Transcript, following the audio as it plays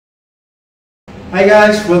Hi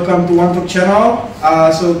guys, welcome to One Talk channel.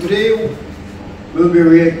 So today we'll be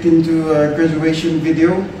reacting to a graduation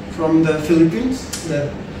video from the Philippines.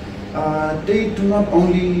 That they do not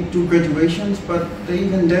only do graduations, but they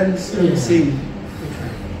even dance and sing,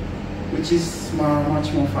 which is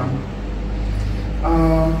much more fun.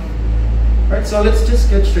 Right, so let's just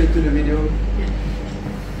get straight to the video.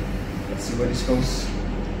 Let's see where this goes.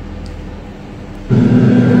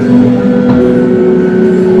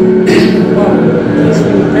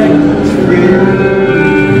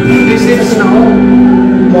 This is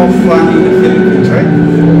more fun in the Philippines, right?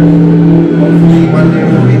 Hopefully one day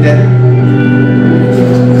we'll be there.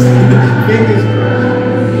 Fingers crossed.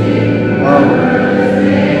 Wow.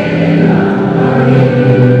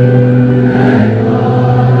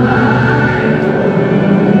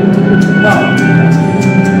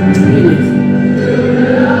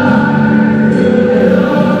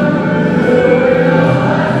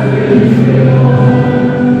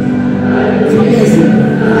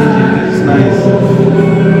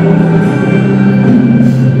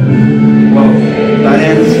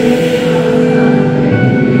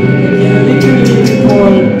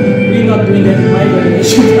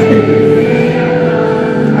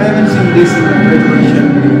 This is a graduation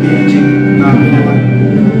engaging now.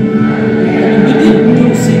 We did do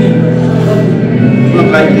singing. Not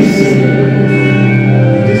like this.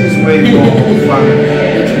 This is way more fun.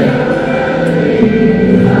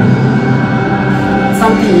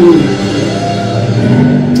 Something new.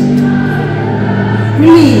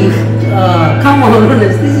 Really, come on,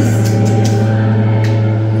 honest. This is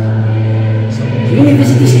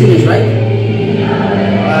university students, right?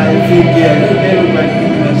 I think they look like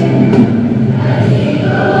university.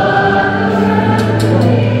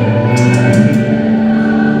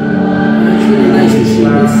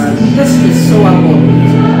 This is so important.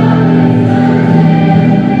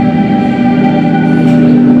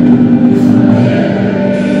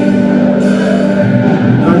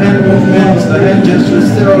 The hand movements, the hand gestures,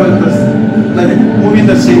 they're all like moving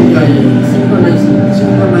at the same time. Synchronizing.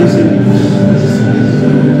 Synchronizing.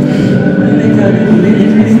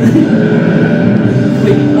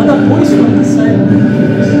 Wait, other boys from this side?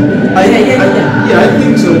 Yeah, I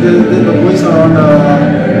think so. The boys are on the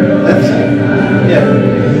left side. Yeah.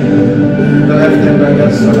 The left and I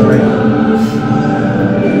guess on the right.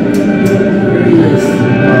 Very nice.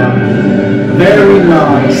 Very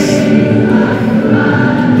nice.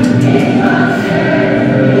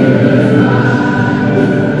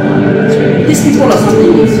 These people are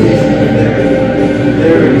something else.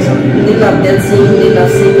 There is something. They love dancing, they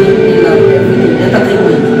love singing, they love everything.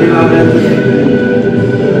 Entertainment. They love entertainment.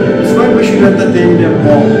 It's why we should entertain them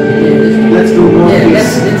more. Let's do more of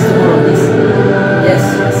this. Let's do more of this. Yes.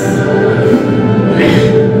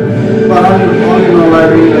 But all in all, I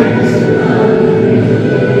really like this.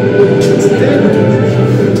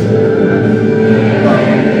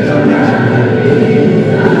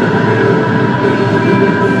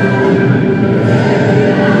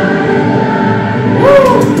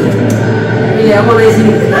 Really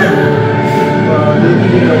amazing. They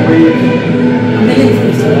need a wave. Amazing.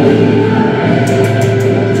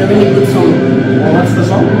 It's a really good song. Oh, what's the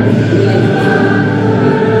song?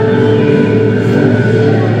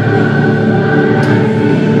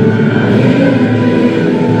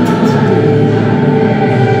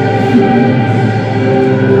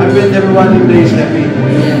 Everyone in there is happy.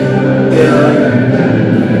 They are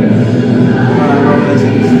how can I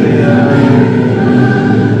say this?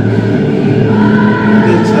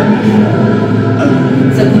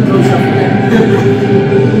 It's a good close up.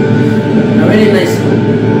 A very nice one.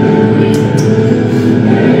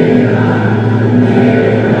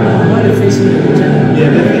 Why are they facing each other? Yeah,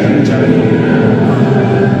 they're facing each other.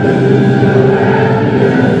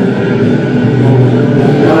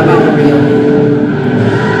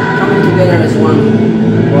 Together as one.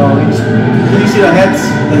 Wow, can you see the heads?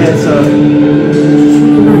 The heads are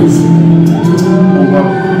nice. oh wow.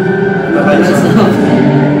 The heads are nice.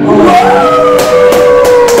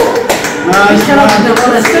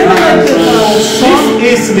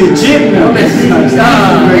 This is legit now. This is nice.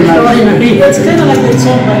 Very nice. It's kind of like that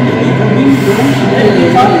song by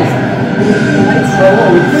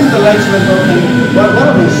Oh, we think the lights went off. What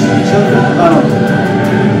are those?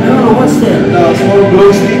 I don't know what's that. No, small glow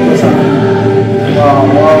stick or something. Wow.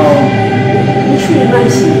 It's really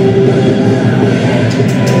nice.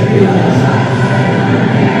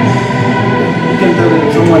 You can tell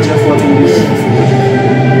there's so much effort in this.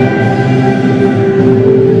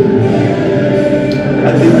 I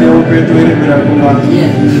think they all graduated with a good mark.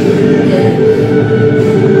 Yeah.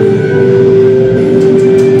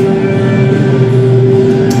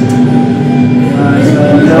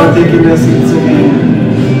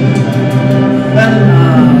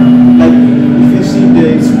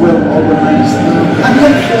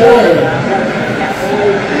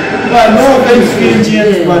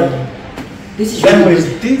 This is Anyways,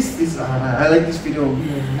 I like this video.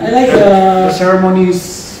 I like The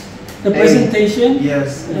ceremonies, the presentation.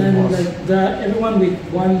 yes, And like everyone with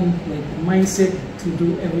one like mindset to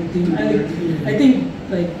do everything. I think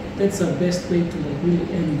like that's the best way to like really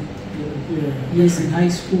end your years in high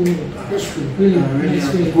school. That's true. Really really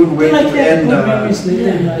nice a way. good way like to end good memories later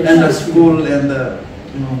in life. and the school and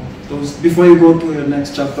those before you go to your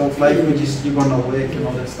next chapter of life, which is you're gonna work and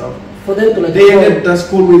all that stuff. For them to like They ended the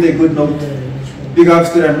school with a good note. Big ups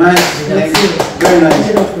to them, nice, thanks. Very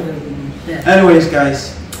nice. Anyways,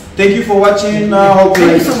 guys, thank you for watching. Hope you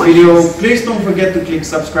like this video. Please don't forget to click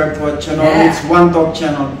subscribe to our channel. It's One Talk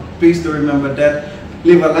channel. Please do remember that.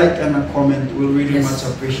 Leave a like and a comment. We'll really much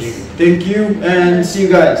appreciate it. Thank you and see you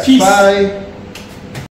guys. Peace. Bye.